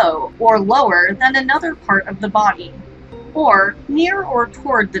below or lower than another part of the body, or near or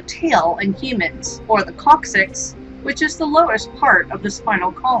toward the tail in humans, or the coccyx, which is the lowest part of the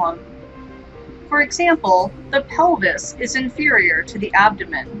spinal column. For example, the pelvis is inferior to the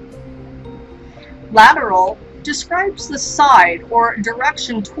abdomen. Lateral describes the side or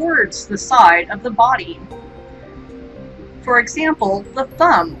direction towards the side of the body. For example, the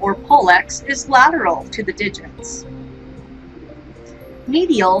thumb or pollex is lateral to the digits.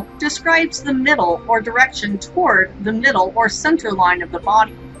 Medial describes the middle or direction toward the middle or center line of the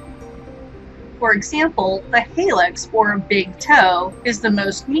body. For example, the hallux or big toe is the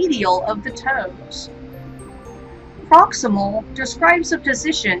most medial of the toes. Proximal describes a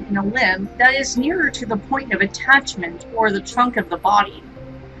position in a limb that is nearer to the point of attachment or the trunk of the body.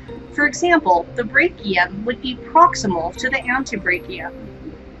 For example, the brachium would be proximal to the antebrachium.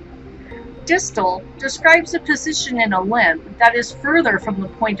 Distal describes a position in a limb that is further from the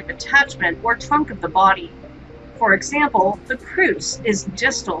point of attachment or trunk of the body. For example, the crus is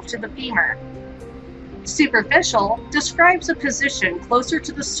distal to the femur. Superficial describes a position closer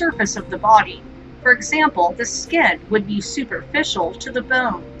to the surface of the body. For example, the skin would be superficial to the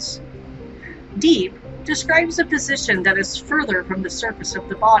bones. Deep describes a position that is further from the surface of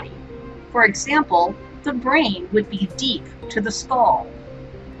the body. For example, the brain would be deep to the skull.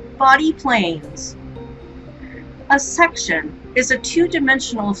 Body planes. A section is a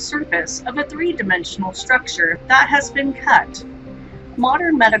two-dimensional surface of a three-dimensional structure that has been cut.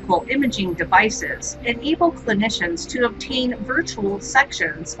 Modern medical imaging devices enable clinicians to obtain virtual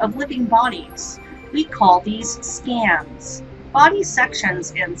sections of living bodies. We call these scans. Body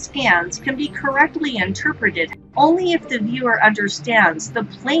sections and scans can be correctly interpreted only if the viewer understands the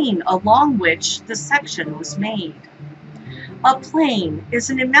plane along which the section was made. A plane is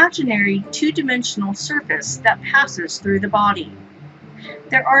an imaginary two-dimensional surface that passes through the body.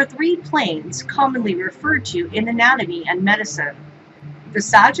 There are three planes commonly referred to in anatomy and medicine: the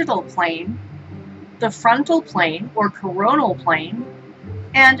sagittal plane, the frontal plane or coronal plane,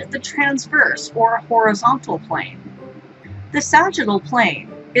 and the transverse or horizontal plane. The sagittal plane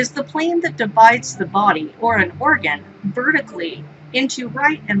is the plane that divides the body or an organ vertically into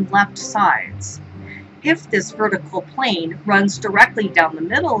right and left sides. If this vertical plane runs directly down the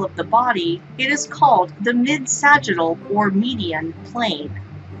middle of the body, it is called the mid-sagittal or median plane.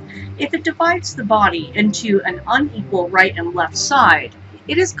 If it divides the body into an unequal right and left side,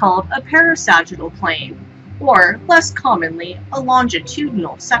 it is called a parasagittal plane, or less commonly, a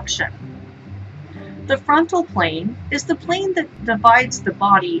longitudinal section. The frontal plane is the plane that divides the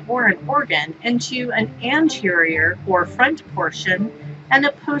body or an organ into an anterior or front portion and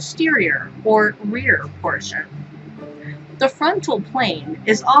a posterior or rear portion. The frontal plane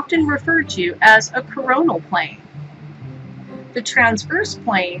is often referred to as a coronal plane. The transverse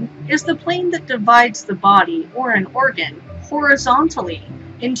plane is the plane that divides the body or an organ horizontally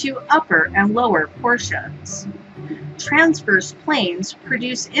into upper and lower portions. Transverse planes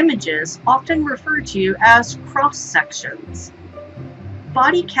produce images often referred to as cross-sections.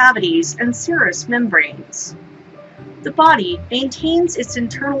 Body cavities and serous membranes. The body maintains its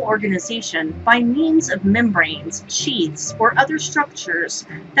internal organization by means of membranes, sheaths, or other structures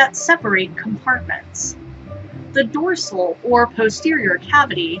that separate compartments. The dorsal or posterior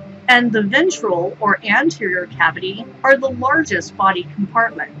cavity and the ventral or anterior cavity are the largest body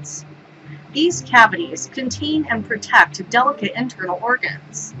compartments. These cavities contain and protect delicate internal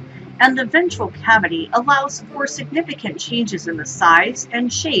organs, and the ventral cavity allows for significant changes in the size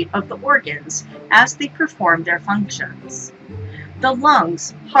and shape of the organs as they perform their functions. The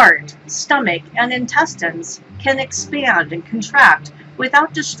lungs, heart, stomach, and intestines can expand and contract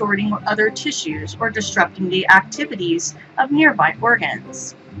without distorting other tissues or disrupting the activities of nearby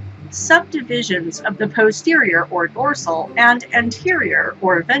organs. Subdivisions of the posterior or dorsal and anterior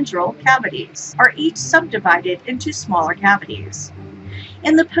or ventral cavities are each subdivided into smaller cavities.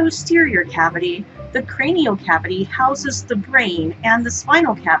 In the posterior cavity, the cranial cavity houses the brain, and the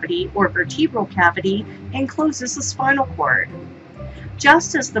spinal cavity or vertebral cavity encloses the spinal cord.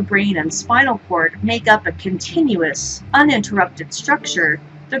 Just as the brain and spinal cord make up a continuous, uninterrupted structure,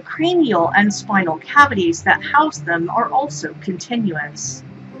 the cranial and spinal cavities that house them are also continuous.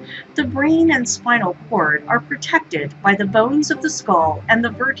 The brain and spinal cord are protected by the bones of the skull and the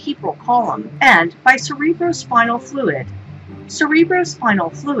vertebral column, and by cerebrospinal fluid.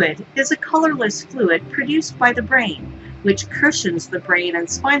 Cerebrospinal fluid is a colorless fluid produced by the brain, which cushions the brain and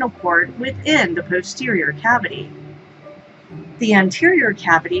spinal cord within the posterior cavity. The anterior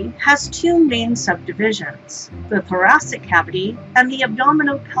cavity has two main subdivisions, the thoracic cavity and the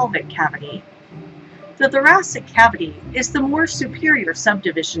abdominopelvic cavity. The thoracic cavity is the more superior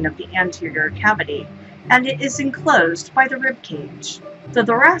subdivision of the anterior cavity, and it is enclosed by the rib cage. The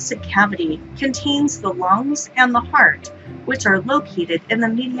thoracic cavity contains the lungs and the heart, which are located in the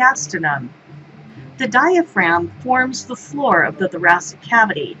mediastinum. The diaphragm forms the floor of the thoracic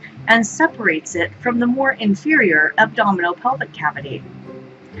cavity and separates it from the more inferior abdominopelvic cavity.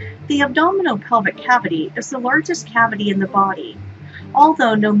 The abdominopelvic cavity is the largest cavity in the body.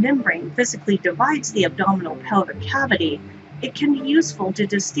 Although no membrane physically divides the abdominopelvic cavity, it can be useful to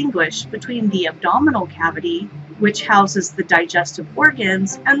distinguish between the abdominal cavity, which houses the digestive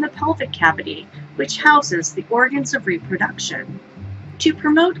organs, and the pelvic cavity, which houses the organs of reproduction. To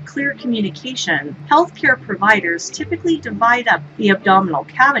promote clear communication, healthcare providers typically divide up the abdominal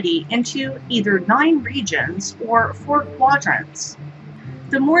cavity into either 9 regions or 4 quadrants.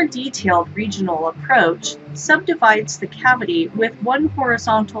 The more detailed regional approach subdivides the cavity with one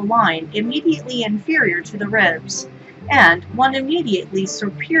horizontal line immediately inferior to the ribs and one immediately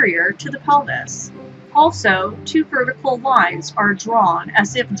superior to the pelvis. Also, 2 vertical lines are drawn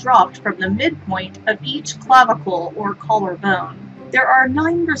as if dropped from the midpoint of each clavicle or collarbone. There are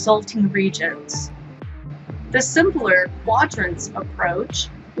 9 resulting regions. The simpler quadrants approach,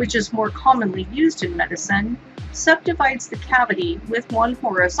 which is more commonly used in medicine, subdivides the cavity with one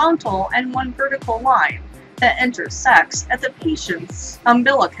horizontal and one vertical line that intersects at the patient's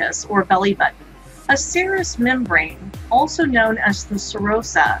umbilicus or belly button. A serous membrane, also known as the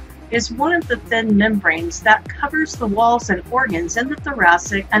serosa, is one of the thin membranes that covers the walls and organs in the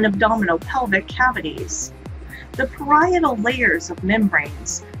thoracic and abdominopelvic cavities. The parietal layers of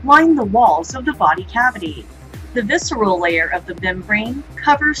membranes line the walls of the body cavity. The visceral layer of the membrane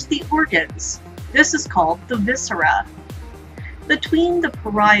covers the organs. This is called the viscera. Between the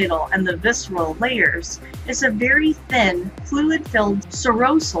parietal and the visceral layers is a very thin, fluid-filled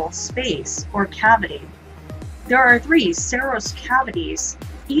serosal space or cavity. There are 3 serous cavities,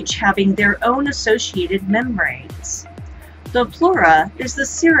 each having their own associated membranes. The pleura is the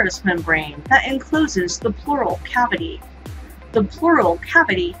serous membrane that encloses the pleural cavity. The pleural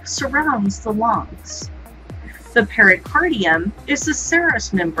cavity surrounds the lungs. The pericardium is the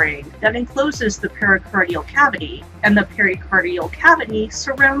serous membrane that encloses the pericardial cavity, and the pericardial cavity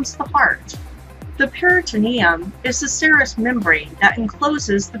surrounds the heart. The peritoneum is the serous membrane that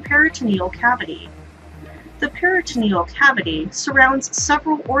encloses the peritoneal cavity. The peritoneal cavity surrounds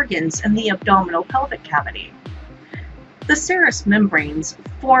several organs in the abdominopelvic cavity. The serous membranes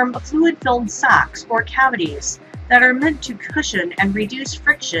form fluid-filled sacs or cavities that are meant to cushion and reduce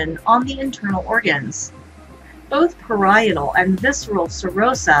friction on the internal organs. Both parietal and visceral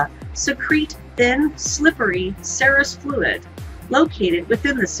serosa secrete thin, slippery serous fluid located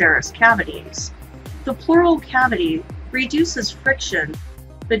within the serous cavities. The pleural cavity reduces friction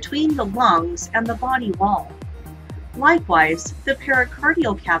between the lungs and the body wall. Likewise, the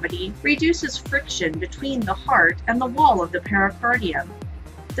pericardial cavity reduces friction between the heart and the wall of the pericardium.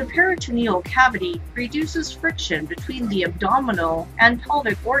 The peritoneal cavity reduces friction between the abdominal and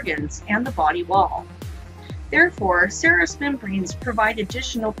pelvic organs and the body wall. Therefore, serous membranes provide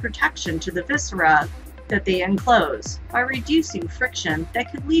additional protection to the viscera that they enclose by reducing friction that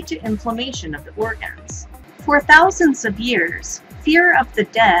could lead to inflammation of the organs. For thousands of years, fear of the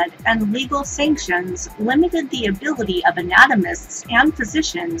dead and legal sanctions limited the ability of anatomists and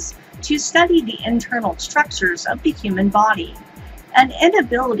physicians to study the internal structures of the human body. An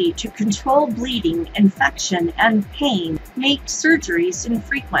inability to control bleeding, infection, and pain made surgeries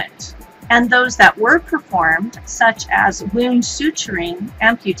infrequent, and those that were performed, such as wound suturing,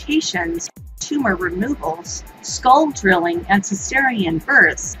 amputations, tumor removals, skull drilling, and cesarean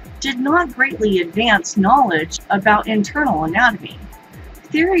births, did not greatly advance knowledge about internal anatomy.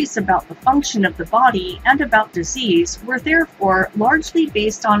 Theories about the function of the body and about disease were therefore largely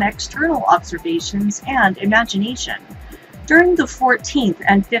based on external observations and imagination. During the 14th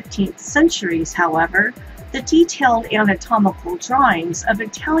and 15th centuries, however, the detailed anatomical drawings of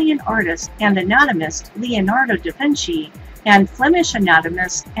Italian artist and anatomist Leonardo da Vinci and Flemish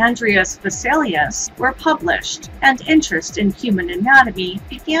anatomist Andreas Vesalius were published, and interest in human anatomy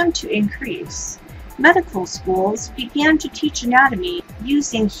began to increase. Medical schools began to teach anatomy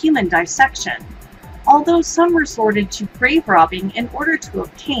using human dissection, although some resorted to grave robbing in order to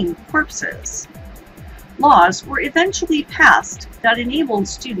obtain corpses. Laws were eventually passed that enabled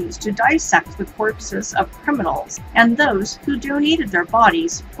students to dissect the corpses of criminals and those who donated their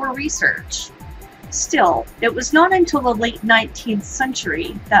bodies for research. Still, it was not until the late 19th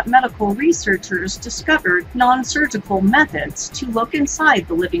century that medical researchers discovered non-surgical methods to look inside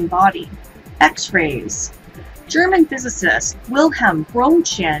the living body. X-rays. German physicist Wilhelm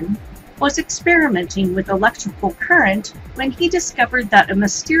Röntgen was experimenting with electrical current when he discovered that a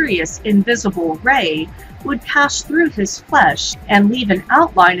mysterious invisible ray would pass through his flesh and leave an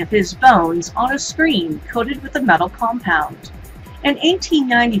outline of his bones on a screen coated with a metal compound. In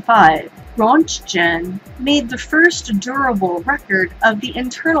 1895, Röntgen made the first durable record of the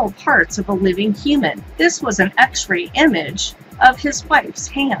internal parts of a living human. This was an X-ray image of his wife's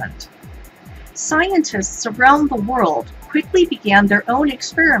hand. Scientists around the world quickly began their own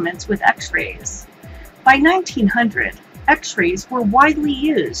experiments with X-rays. By 1900, X-rays were widely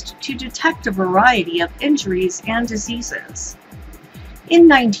used to detect a variety of injuries and diseases. In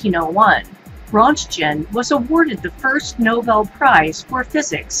 1901, Röntgen was awarded the first Nobel Prize for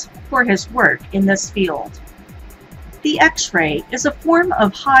Physics for his work in this field. The X-ray is a form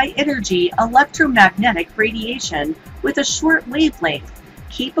of high-energy electromagnetic radiation with a short wavelength,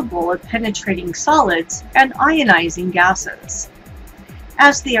 capable of penetrating solids and ionizing gases.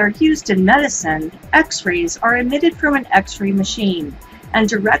 As they are used in medicine, X-rays are emitted from an X-ray machine and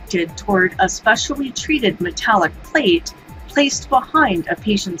directed toward a specially treated metallic plate placed behind a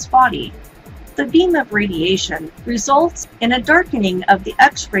patient's body. The beam of radiation results in a darkening of the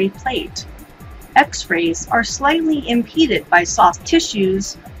X-ray plate. X-rays are slightly impeded by soft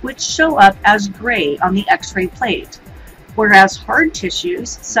tissues, which show up as gray on the X-ray plate, whereas hard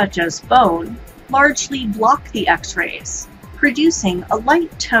tissues, such as bone, largely block the X-rays, producing a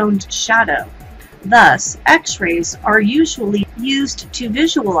light-toned shadow. Thus, X-rays are usually used to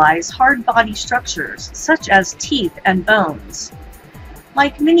visualize hard body structures such as teeth and bones.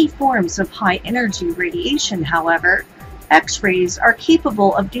 Like many forms of high-energy radiation, however, X-rays are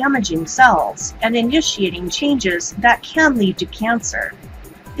capable of damaging cells and initiating changes that can lead to cancer.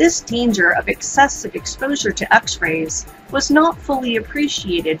 This danger of excessive exposure to X-rays was not fully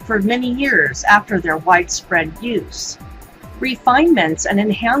appreciated for many years after their widespread use. Refinements and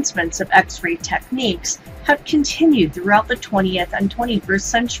enhancements of X-ray techniques have continued throughout the 20th and 21st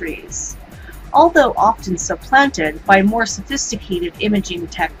centuries. Although often supplanted by more sophisticated imaging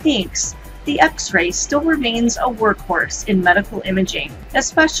techniques, the X-ray still remains a workhorse in medical imaging,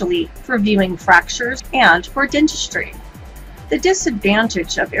 especially for viewing fractures and for dentistry. The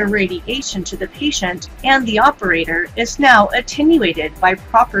disadvantage of irradiation to the patient and the operator is now attenuated by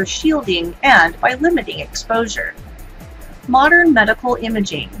proper shielding and by limiting exposure. Modern medical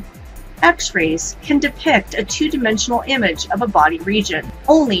imaging. X-rays can depict a two-dimensional image of a body region,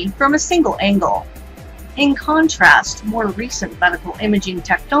 only from a single angle. In contrast, more recent medical imaging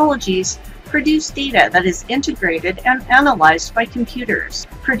technologies produce data that is integrated and analyzed by computers,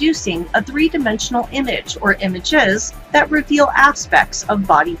 producing a three-dimensional image or images that reveal aspects of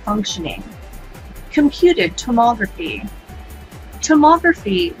body functioning. Computed tomography.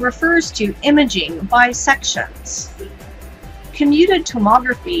 Tomography refers to imaging by sections. Computed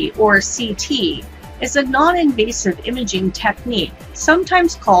tomography, or CT, is a non-invasive imaging technique,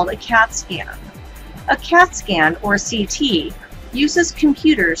 sometimes called a CAT scan. A CAT scan, or CT, uses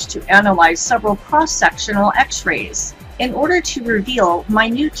computers to analyze several cross-sectional X-rays in order to reveal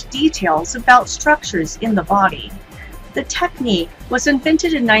minute details about structures in the body. The technique was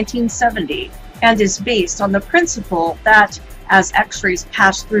invented in 1970 and is based on the principle that, as X-rays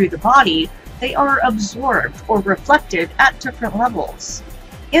pass through the body, they are absorbed or reflected at different levels.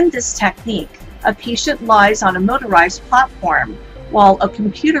 In this technique, a patient lies on a motorized platform, while a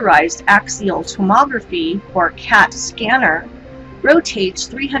computerized axial tomography, or CAT scanner, rotates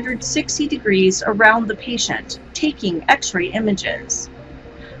 360 degrees around the patient, taking X-ray images.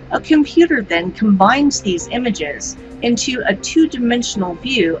 A computer then combines these images into a two-dimensional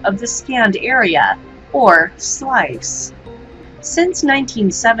view of the scanned area, or slice. Since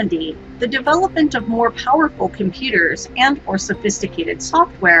 1970, the development of more powerful computers and more sophisticated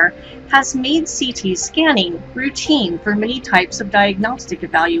software has made CT scanning routine for many types of diagnostic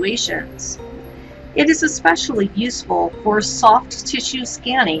evaluations. It is especially useful for soft tissue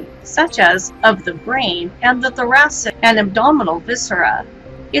scanning, such as of the brain and the thoracic and abdominal viscera.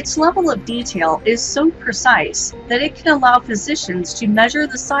 Its level of detail is so precise that it can allow physicians to measure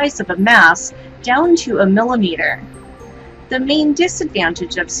the size of a mass down to a millimeter. The main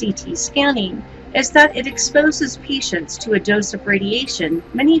disadvantage of CT scanning is that it exposes patients to a dose of radiation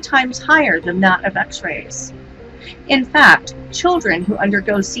many times higher than that of X-rays. In fact, children who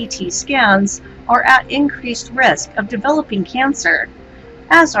undergo CT scans are at increased risk of developing cancer,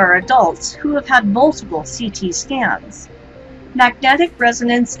 as are adults who have had multiple CT scans. Magnetic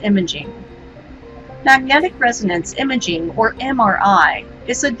resonance imaging. Magnetic resonance imaging, or MRI,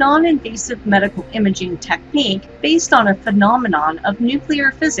 is a non-invasive medical imaging technique based on a phenomenon of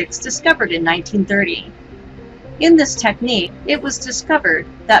nuclear physics discovered in 1930. In this technique, it was discovered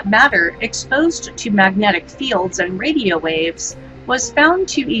that matter exposed to magnetic fields and radio waves was found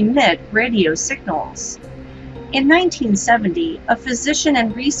to emit radio signals. In 1970, a physician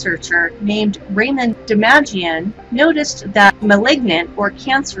and researcher named Raymond Demagian noticed that malignant or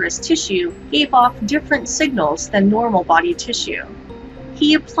cancerous tissue gave off different signals than normal body tissue.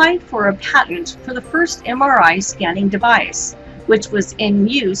 He applied for a patent for the first MRI scanning device, which was in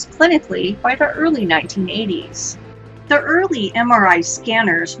use clinically by the early 1980s. The early MRI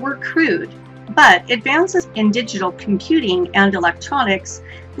scanners were crude, but advances in digital computing and electronics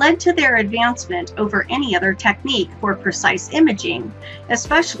led to their advancement over any other technique for precise imaging,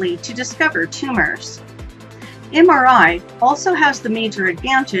 especially to discover tumors. MRI also has the major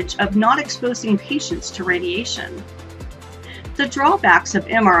advantage of not exposing patients to radiation. The drawbacks of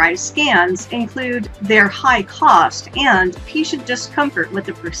MRI scans include their high cost and patient discomfort with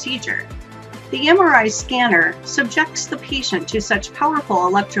the procedure. The MRI scanner subjects the patient to such powerful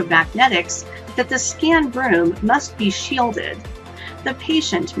electromagnetics that the scan room must be shielded. The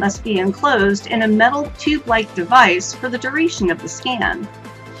patient must be enclosed in a metal tube-like device for the duration of the scan,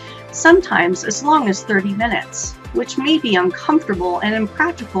 sometimes as long as 30 minutes, which may be uncomfortable and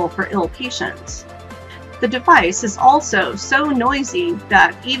impractical for ill patients. The device is also so noisy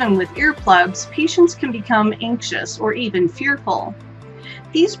that even with earplugs, patients can become anxious or even fearful.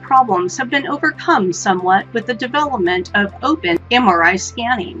 These problems have been overcome somewhat with the development of open MRI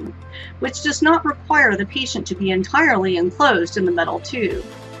scanning, which does not require the patient to be entirely enclosed in the metal tube.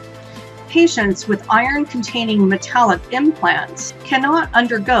 Patients with iron-containing metallic implants cannot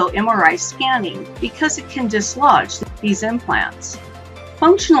undergo MRI scanning because it can dislodge these implants.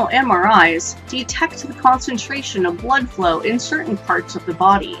 Functional MRIs detect the concentration of blood flow in certain parts of the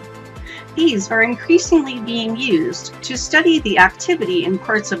body. These are increasingly being used to study the activity in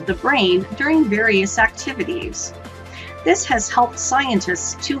parts of the brain during various activities. This has helped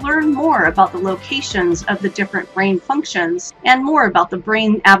scientists to learn more about the locations of the different brain functions and more about the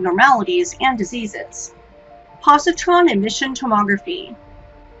brain abnormalities and diseases. Positron emission tomography.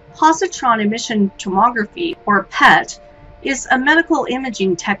 Positron emission tomography, or PET, is a medical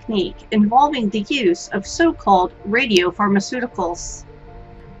imaging technique involving the use of so-called radiopharmaceuticals.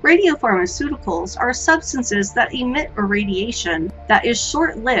 Radiopharmaceuticals are substances that emit a radiation that is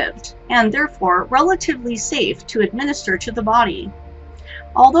short-lived and therefore relatively safe to administer to the body.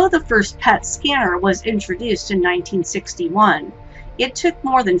 Although the first PET scanner was introduced in 1961, it took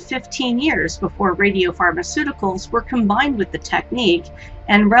more than 15 years before radiopharmaceuticals were combined with the technique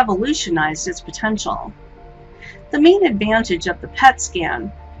and revolutionized its potential. The main advantage of the PET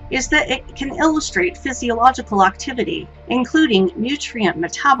scan is that it can illustrate physiological activity, including nutrient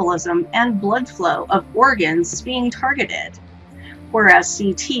metabolism and blood flow of organs being targeted, whereas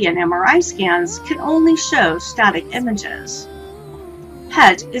CT and MRI scans can only show static images.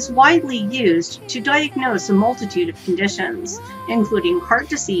 PET is widely used to diagnose a multitude of conditions, including heart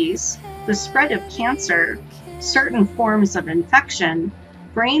disease, the spread of cancer, certain forms of infection,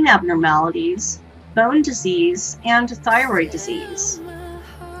 brain abnormalities, bone disease, and thyroid disease.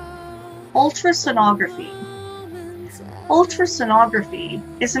 Ultrasonography. Ultrasonography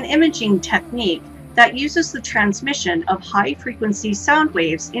is an imaging technique that uses the transmission of high-frequency sound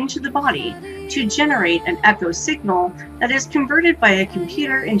waves into the body to generate an echo signal that is converted by a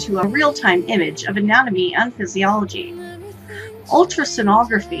computer into a real-time image of anatomy and physiology.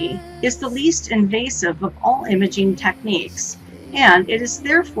 Ultrasonography is the least invasive of all imaging techniques, and it is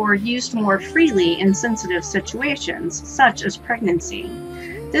therefore used more freely in sensitive situations, such as pregnancy.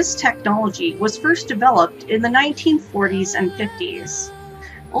 This technology was first developed in the 1940s and 50s.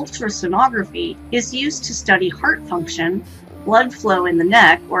 Ultrasonography is used to study heart function, blood flow in the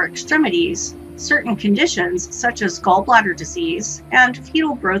neck or extremities, certain conditions such as gallbladder disease, and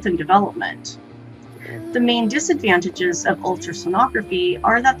fetal growth and development. The main disadvantages of ultrasonography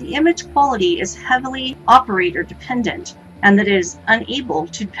are that the image quality is heavily operator dependent and that it is unable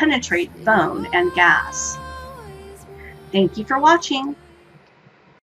to penetrate bone and gas. Thank you for watching.